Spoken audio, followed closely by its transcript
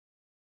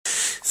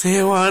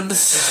There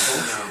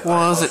once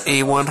was an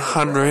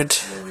E100.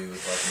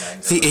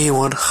 The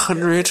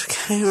E100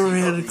 came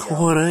around the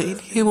corner in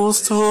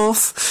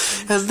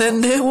Himmelsdorf, and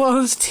then there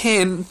was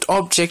 10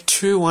 Object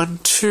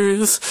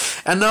 212s,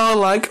 and they were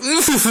like,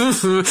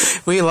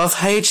 we love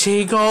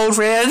HE gold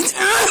rounds.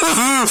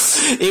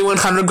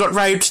 E100 got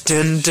raped.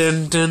 Dun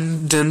dun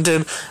dun dun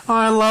dun.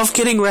 I love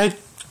getting raped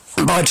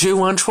by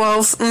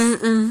 2112s.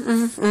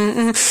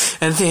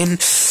 And then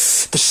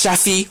the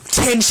Chaffee,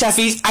 10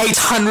 Chafees,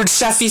 800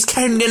 Chafees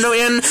came in.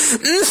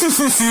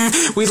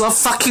 We love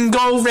fucking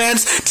gold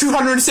rounds.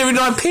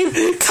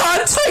 279p.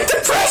 Can't take the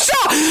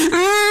pressure.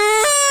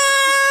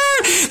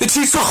 The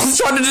two trolls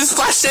tried to just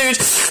flash damage.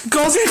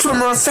 Gold rounds were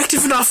more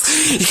effective enough.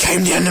 He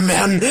came down the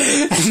mountain,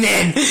 and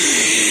then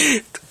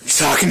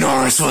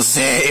Norris was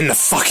there in the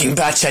fucking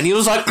batch, and he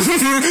was like,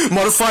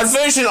 modified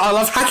version, I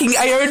love hacking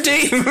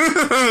AOD.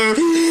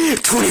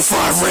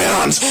 25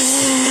 rounds.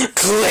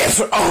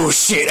 Clip. Oh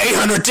shit,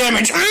 800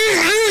 damage.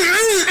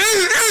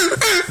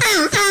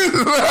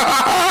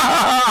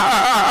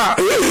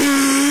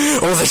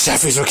 All the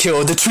Chafees were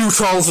killed, the two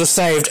trolls were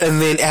saved,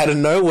 and then out of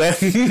nowhere,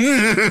 FV.